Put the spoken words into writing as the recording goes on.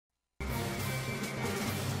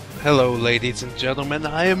Hello ladies and gentlemen,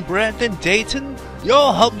 I am Brandon Dayton,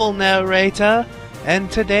 your humble narrator,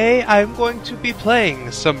 and today I'm going to be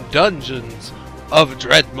playing some Dungeons of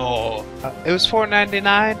Dredmor. It was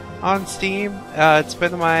 $4.99 on Steam. It's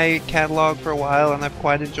been in my catalog for a while and I've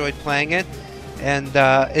quite enjoyed playing it. And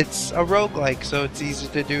it's a roguelike, so it's easy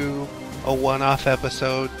to do a one-off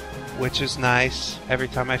episode, which is nice every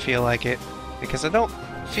time I feel like it, because I don't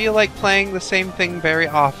feel like playing the same thing very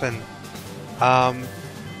often.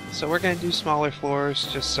 So we're going to do smaller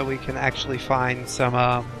floors just so we can actually find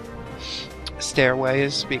some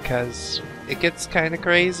stairways, because it gets kind of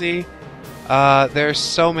crazy. There's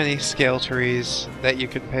so many skill trees that you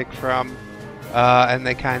can pick from, and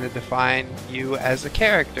they kind of define you as a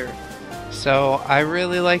character. So I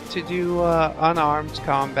really like to do unarmed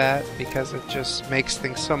combat because it just makes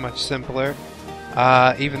things so much simpler,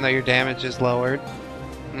 even though your damage is lowered.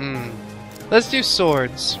 Let's do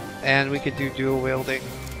swords, and we could do dual wielding.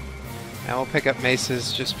 And we'll pick up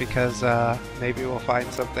maces just because maybe we'll find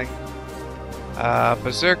something.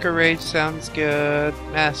 Berserker Rage sounds good.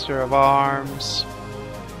 Master of Arms.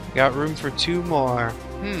 Got room for 2 more.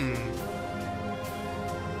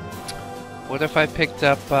 What if I picked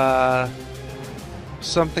up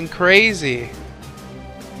something crazy?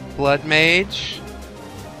 Blood Mage.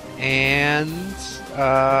 And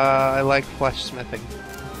I like flesh smithing.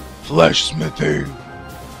 Flesh smithing!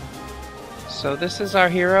 So this is our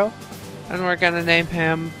hero. And we're gonna name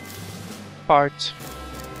him Bart.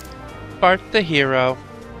 Bart the hero.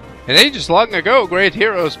 In ages long ago, great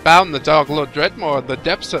heroes bound the Dark Lord Dredmor in the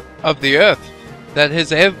depths of the earth, that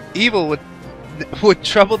his evil would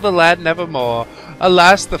trouble the land nevermore.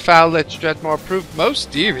 Alas, the foul Lich Dredmor proved most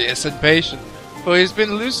devious and patient, for he has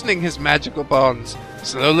been loosening his magical bonds,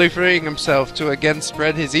 slowly freeing himself to again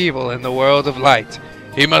spread his evil in the world of light.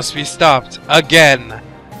 He must be stopped again.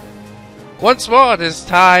 Once more, it is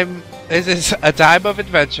a time of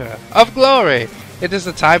adventure, of glory. It is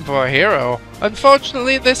a time for a hero.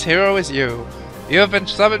 Unfortunately, this hero is you. You have been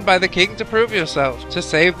summoned by the king to prove yourself, to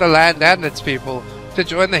save the land and its people, to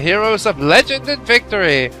join the heroes of legend and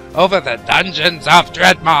victory over the Dungeons of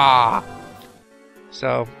Dredmor.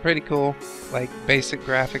 So, pretty cool, like basic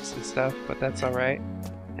graphics and stuff, but that's alright.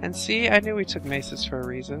 And see, I knew we took maces for a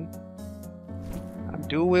reason. I'm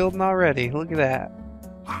dual wielding already, look at that.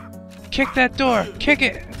 Kick that door! Kick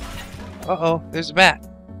it! Uh-oh, there's a bat.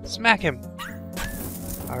 Smack him!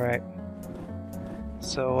 Alright.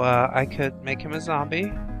 So, I could make him a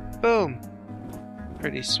zombie. Boom!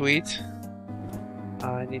 Pretty sweet.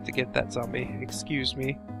 I need to get that zombie. Excuse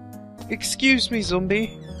me. Excuse me,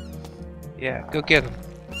 zombie! Yeah, go get him.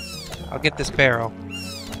 I'll get this barrel.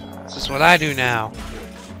 This is what I do now.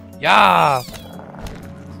 Yeah!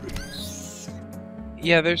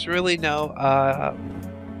 Yeah, there's really no,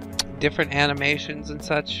 different animations and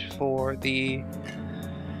such for the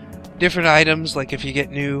different items, like if you get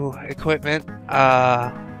new equipment,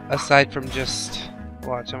 aside from just,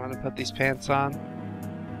 watch, I'm gonna put these pants on.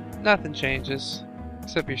 Nothing changes,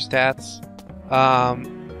 except your stats,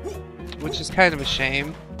 which is kind of a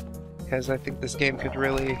shame, because I think this game could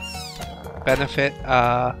really benefit,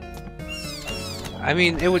 I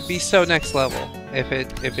mean, it would be so next level if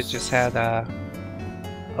it just had,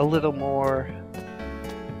 a little more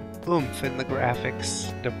oomph in the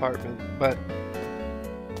graphics department, but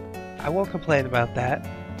I won't complain about that.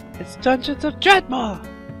 It's Dungeons of Dredmor!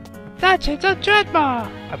 Dungeons of Dredmor!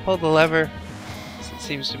 I pulled the lever, so it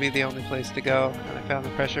seems to be the only place to go, and I found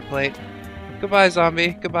the pressure plate. Goodbye, zombie.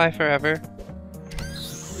 Goodbye forever.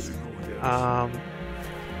 I'll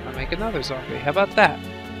make another zombie. How about that?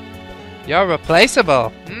 You're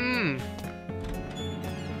replaceable!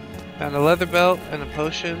 Found a leather belt and a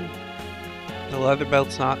potion. The leather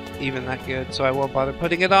belt's not even that good, so I won't bother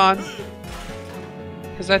putting it on.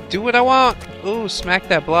 Because I do what I want! Ooh, smack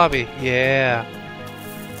that blobby. Yeah.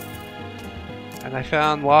 And I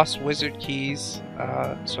found lost wizard keys,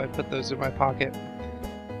 so I put those in my pocket.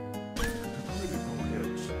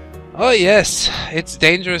 Oh yes, it's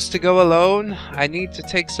dangerous to go alone. I need to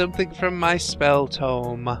take something from my spell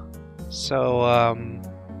tome. So,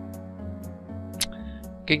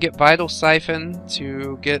 can get Vital Siphon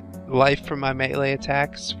to get life from my melee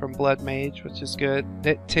attacks from Blood Mage, which is good.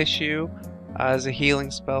 Knit Tissue is a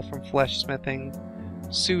healing spell from Flesh Smithing.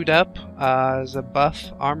 Suit Up is a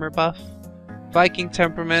buff, armor buff. Viking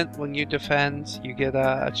Temperament, when you defend, you get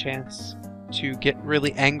a chance to get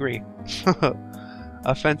really angry.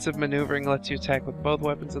 Offensive Maneuvering lets you attack with both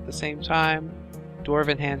weapons at the same time.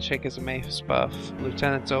 Dwarven Handshake is a mace buff.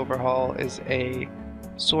 Lieutenant's Overhaul is a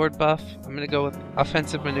sword buff. I'm going to go with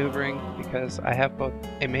offensive maneuvering because I have both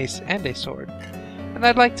a mace and a sword. And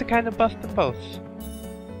I'd like to kind of buff them both.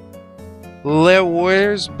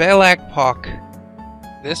 Where's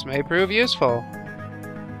Belakpok? This may prove useful.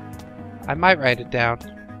 I might write it down.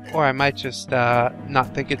 Or I might just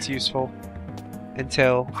not think it's useful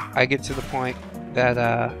until I get to the point that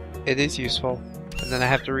it is useful. And then I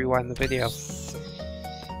have to rewind the video.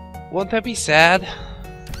 Won't that be sad?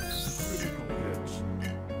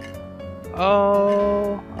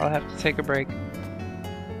 Oh, I'll have to take a break.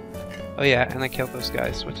 Oh yeah, and I killed those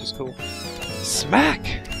guys, which is cool. Smack!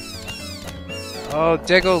 Oh,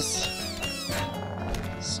 Diggles!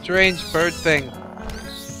 Strange bird thing.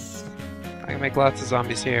 I can make lots of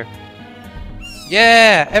zombies here.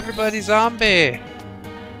 Yeah! Everybody zombie!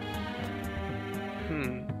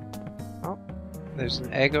 Oh, there's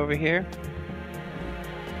an egg over here.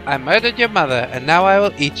 I murdered your mother, and now I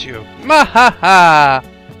will eat you. Mahaha!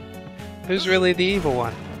 Who's really the evil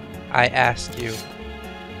one? I ask you.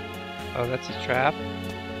 Oh, that's a trap.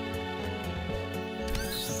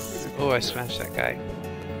 Oh, I smashed that guy.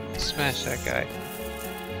 Smash that guy.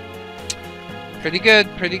 Pretty good,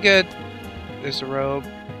 pretty good. There's a robe.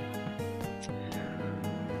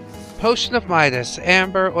 Potion of Midas.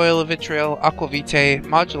 Amber, oil of vitriol, aquavitae,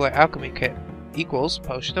 modular alchemy kit. Equals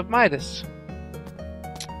Potion of Midas.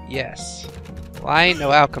 Yes. Well, I ain't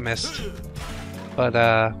no alchemist. But,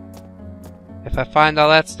 if I find all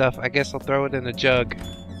that stuff, I guess I'll throw it in a jug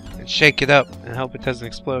and shake it up and hope it doesn't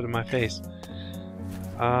explode in my face.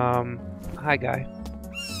 Hi guy.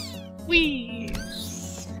 Whee!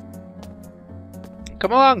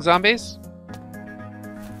 Come along, zombies!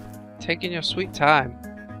 Taking your sweet time.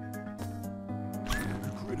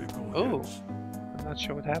 Oh, I'm not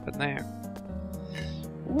sure what happened there.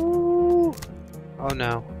 Ooh! Oh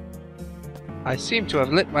no. I seem to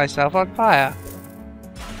have lit myself on fire.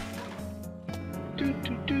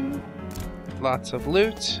 Lots of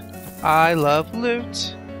loot. I love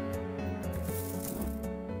loot.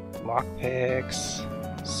 Lockpicks.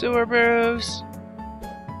 Sewer brews.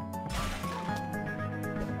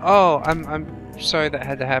 Oh, I'm sorry that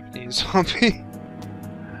had to happen to you, zombie.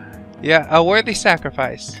 Yeah, a worthy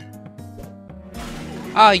sacrifice.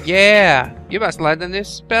 Oh yeah! You must learn a new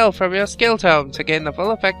spell from your skill tome to gain the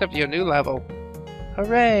full effect of your new level.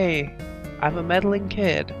 Hooray! I'm a meddling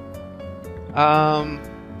kid. I'm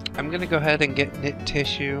gonna go ahead and get knit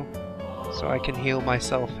tissue so I can heal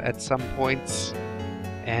myself at some points.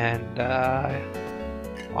 And,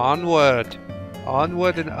 onward!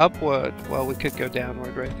 Onward and upward! Well, we could go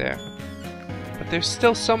downward right there. But there's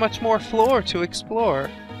still so much more floor to explore.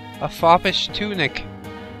 A foppish tunic.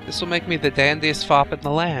 This will make me the dandiest fop in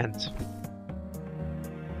the land.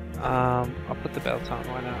 I'll put the belt on,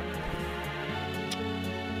 why not?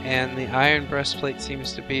 And the iron breastplate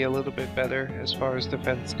seems to be a little bit better as far as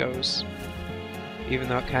defense goes. Even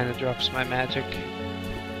though it kind of drops my magic.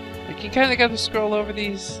 Like, you kind of got to scroll over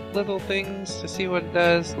these little things to see what it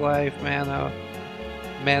does. Life, mana,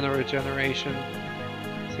 mana regeneration.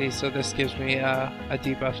 See, so this gives me a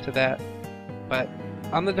debuff to that. But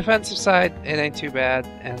on the defensive side, it ain't too bad.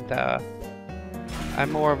 And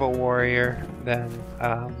I'm more of a warrior than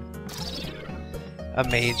a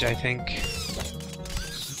mage, I think.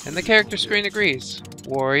 And the character screen agrees.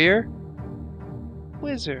 Warrior,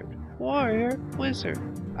 wizard, warrior, wizard.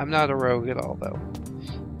 I'm not a rogue at all, though.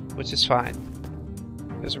 Which is fine.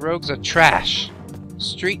 Because rogues are trash.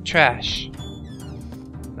 Street trash.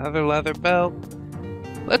 Another leather belt.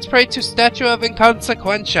 Let's pray to statue of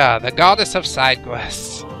Inconsequentia, the goddess of side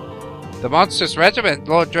quests. The monstrous regiment,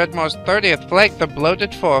 Lord Dredmor's 30th flank, the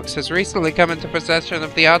Bloated Forks, has recently come into possession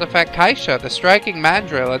of the artifact Kaisha, the striking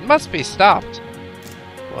mandrill, and must be stopped.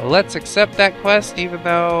 Well, let's accept that quest, even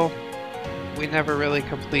though we never really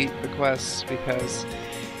complete the quests, because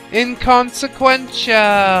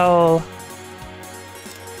inconsequential!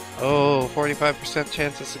 Oh, 45%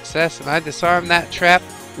 chance of success, and I disarm that trap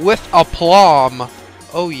with aplomb!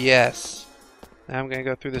 Oh yes. Now I'm gonna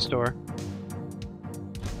go through this door.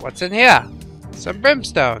 What's in here? Some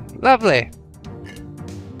brimstone. Lovely!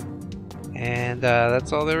 And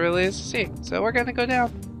that's all there really is to see. So we're gonna go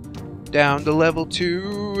down. Down to level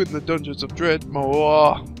 2 in the dungeons of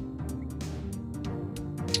Dredmor.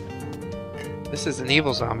 This is an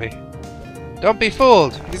evil zombie. Don't be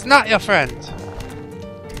fooled! He's not your friend!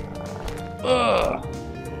 Ugh!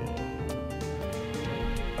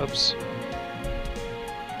 Oops.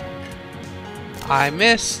 I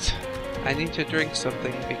missed! I need to drink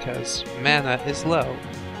something because mana is low.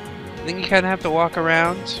 I think you kind of have to walk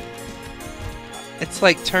around. It's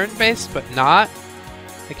like turn-based, but not.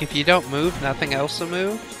 Like, if you don't move, nothing else will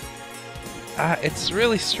move. It's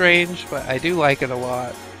really strange, but I do like it a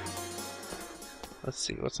lot. Let's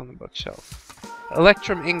see, what's on the bookshelf?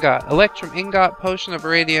 Electrum Ingot. Electrum Ingot, Potion of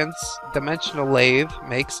Radiance, Dimensional Lathe,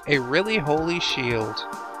 makes a really holy shield.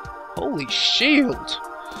 Holy shield!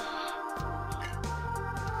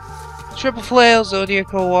 Triple Flail,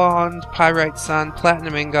 Zodiacal Wand, Pyrite Sun,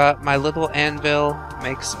 Platinum Ingot, My Little Anvil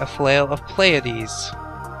makes a Flail of Pleiades.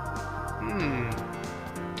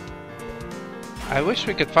 I wish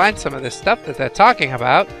we could find some of this stuff that they're talking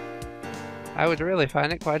about. I would really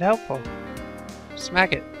find it quite helpful.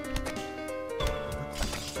 Smack it.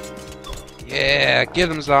 Yeah,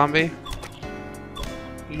 get him, zombie.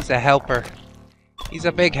 He's a helper. He's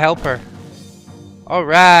a big helper.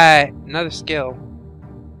 Alright, another skill.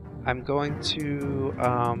 I'm going to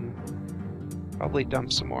probably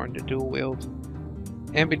dump some more into dual wield.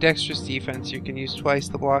 Ambidextrous defense. You can use twice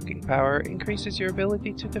the blocking power. Increases your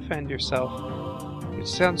ability to defend yourself. Which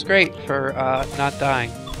sounds great for not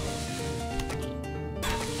dying.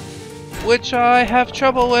 Which I have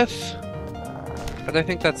trouble with. But I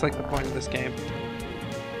think that's like the point of this game.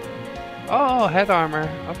 Oh, head armor.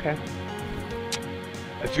 Okay.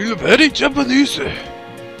 I feel very Japanese.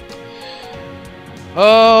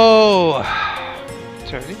 Oh!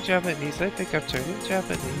 Turning Japanese. I think I'm turning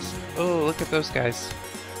Japanese. Oh, look at those guys.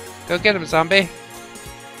 Go get him, zombie.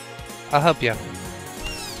 I'll help you.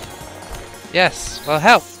 Yes, well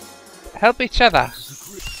help. Help each other.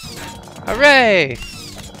 Hooray!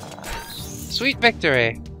 Sweet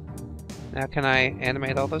victory. Now can I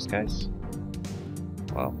animate all those guys?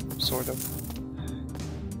 Well, sort of.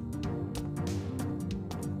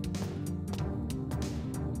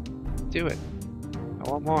 Do it. I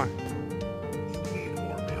want more.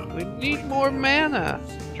 We need more mana.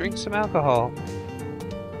 Drink some alcohol.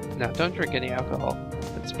 No, don't drink any alcohol.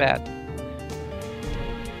 It's bad.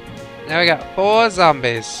 Now we got 4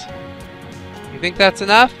 zombies. You think that's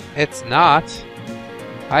enough? It's not.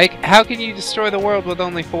 How can you destroy the world with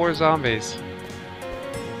only 4 zombies?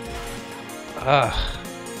 Ugh.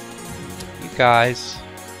 You guys.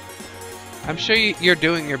 I'm sure you're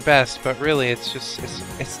doing your best, but really it's just,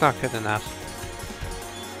 it's not good enough.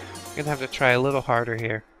 I'm gonna have to try a little harder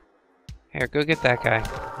here. Here, go get that guy.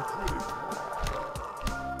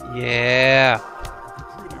 Yeah.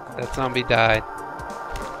 That zombie died.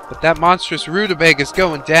 But that monstrous rutabaga is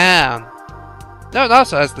going down. Known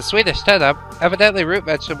also as the Swedish turnip, evidently root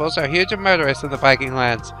vegetables are huge and murderous in the Viking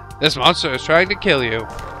lands. This monster is trying to kill you.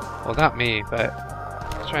 Well, not me, but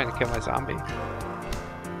he's trying to kill my zombie.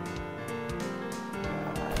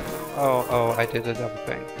 Oh, I did a double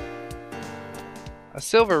thing. A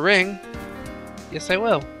silver ring? Yes, I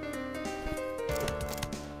will.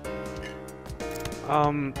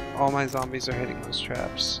 All my zombies are hitting those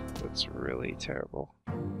traps. That's really terrible.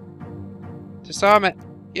 Disarm it!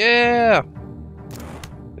 Yeah!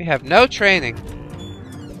 We have no training.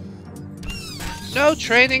 No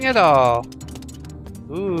training at all.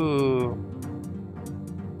 Ooh.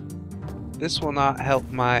 This will not help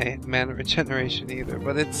my mana regeneration either,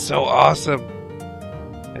 but it's so awesome.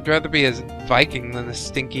 I'd rather be a Viking than a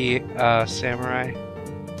stinky samurai.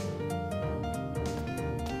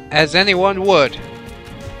 As anyone would.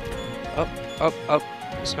 Up.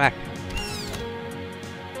 Smack.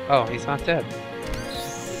 Oh, he's not dead.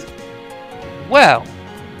 Well,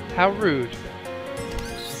 how rude.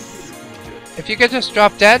 If you could just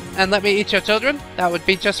drop dead and let me eat your children, that would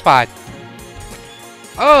be just fine.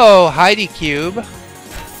 Oh, Heidi Cube.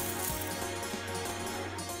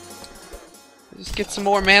 Just get some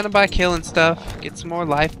more mana by killing stuff. Get some more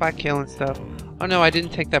life by killing stuff. Oh no, I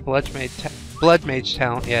didn't take that Blood Mage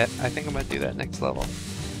talent yet. I think I'm gonna do that next level.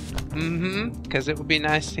 Because it would be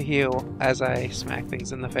nice to heal as I smack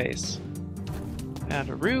things in the face. Found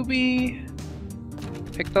a ruby.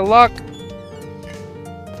 Pick the lock.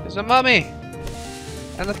 There's a mummy.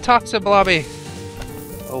 And a toxiblobby.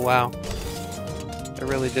 Oh wow. It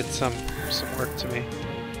really did some work to me.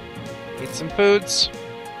 Eat some foods.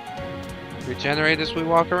 Regenerate as we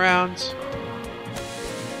walk around.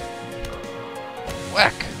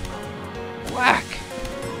 Whack! Whack!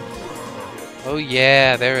 Oh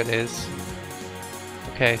yeah, there it is.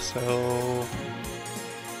 Okay, so...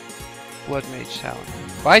 Blood Mage talent.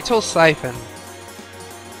 Vital Siphon.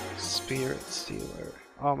 Spirit Stealer.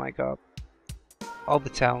 Oh my god. All the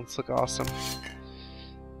talents look awesome.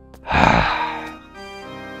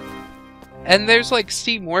 And there's like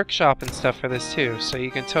Steam Workshop and stuff for this too, so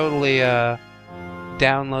you can totally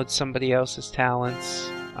download somebody else's talents,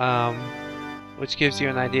 which gives you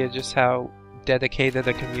an idea just how dedicated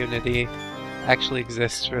a community actually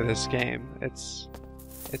exists for this game. It's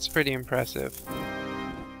pretty impressive.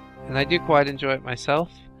 And I do quite enjoy it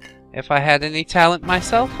myself. If I had any talent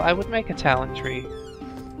myself, I would make a talent tree.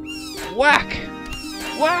 Whack!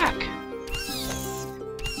 Whack!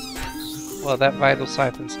 Well, that vital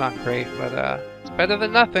siphon's not great, but it's better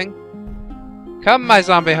than nothing. Come, my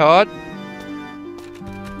zombie horde!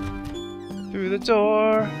 Through the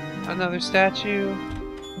door, another statue.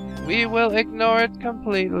 We will ignore it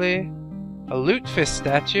completely. A loot fist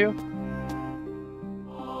statue.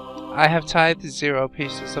 I have tied 0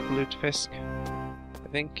 pieces of loot fisk. I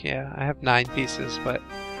think, yeah, I have 9 pieces, but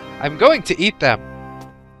I'm going to eat them.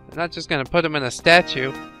 I'm not just going to put them in a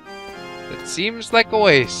statue. It seems like a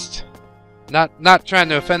waste. Not trying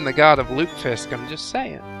to offend the god of Lutefisk, I'm just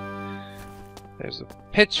saying. There's a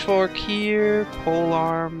pitchfork here,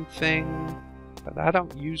 polearm thing, but I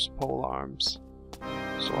don't use polearms,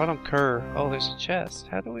 so I don't care. Oh, there's a chest.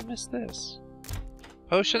 How do we miss this?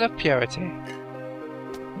 Potion of Purity.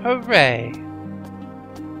 Hooray!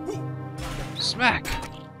 Smack!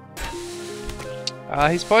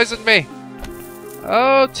 He's poisoned me!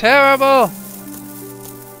 Oh, terrible!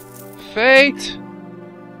 Fate!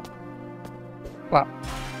 Plop.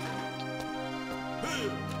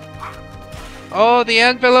 Oh, the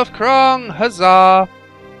Anvil of Krong! Huzzah!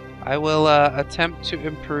 I will attempt to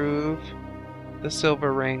improve the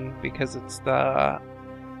silver ring because it's the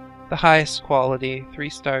highest quality. 3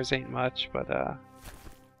 stars ain't much, but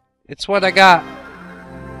it's what I got.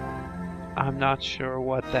 I'm not sure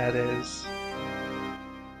what that is.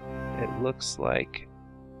 It looks like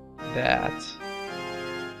that.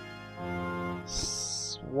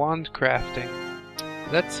 Wand crafting.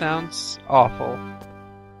 That sounds awful.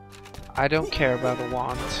 I don't care about a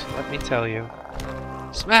wand, let me tell you.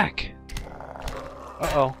 Smack!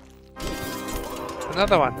 Uh-oh.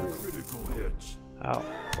 Another one. Oh,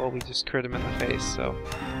 well, we just crit him in the face, so...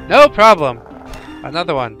 No problem!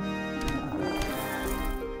 Another one.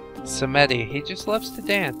 Samedi, he just loves to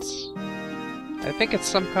dance. I think it's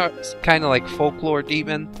some kind of like folklore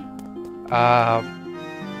demon.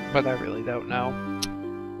 But I really don't know.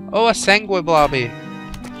 Oh, a sanguiblobby!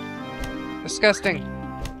 Disgusting!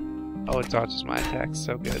 Oh, it dodges my attacks,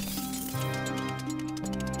 so good.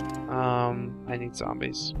 I need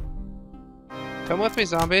zombies. Come with me,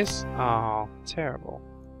 zombies! Oh, terrible.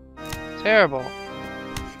 Terrible!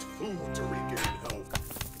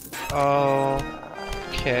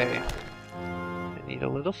 Okay. I need a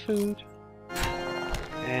little food.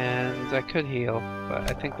 And I could heal, but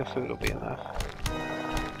I think the food will be enough.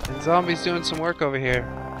 And zombies doing some work over here.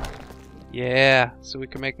 Yeah, so we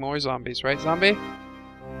can make more zombies, right, zombie?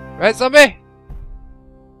 Right, zombie?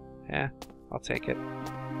 Yeah, I'll take it.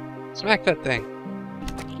 Smack that thing.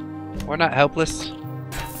 We're not helpless.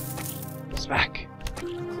 Smack.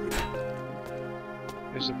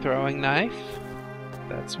 There's a throwing knife.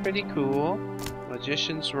 That's pretty cool.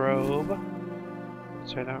 Magician's robe,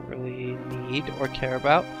 which I don't really need or care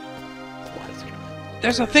about.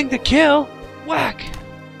 There's a thing to kill! Whack!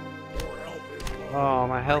 Oh,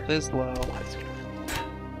 my health is low.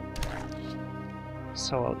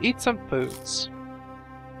 So I'll eat some foods.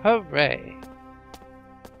 Hooray!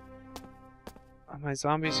 Oh, my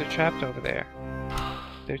zombies are trapped over there.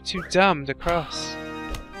 They're too dumb to cross.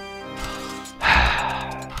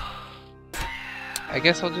 I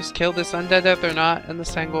guess I'll just kill this undead if they're not in the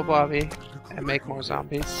sanguiblobby and make more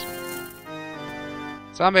zombies.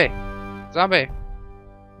 Zombie! Zombie!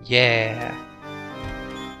 Yeah!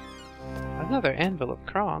 Another Anvil of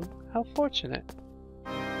Krong. How fortunate.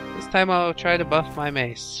 This time I'll try to buff my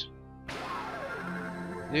mace.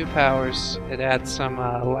 New powers. It adds some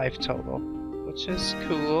life total, which is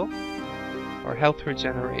cool. Or health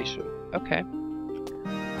regeneration. Okay.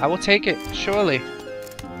 I will take it, surely.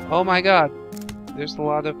 Oh my god. There's a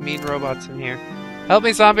lot of mean robots in here. Help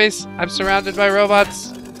me, zombies! I'm surrounded by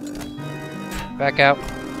robots! Back out.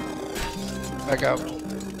 Back out.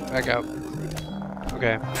 Back out.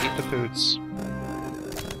 Okay, eat the foods.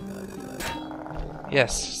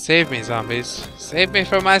 Yes, save me, zombies. Save me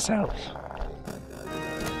from myself.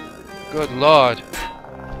 Good lord.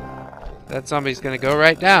 That zombie's gonna go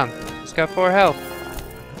right down. He's got 4 health.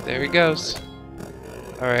 There he goes.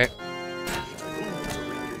 Alright.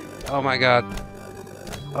 Oh my god.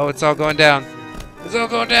 Oh, it's all going down. It's all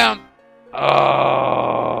going down!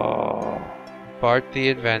 Oh, Bart the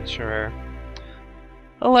Adventurer.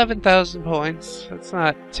 11,000 points. That's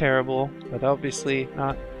not terrible, but obviously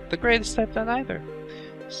not the greatest I've done either.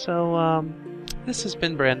 So, this has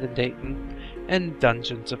been Brandon Dayton and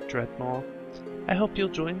Dungeons of Dredmor. I hope you'll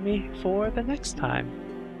join me for the next time.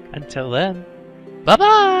 Until then,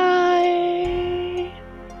 bye-bye!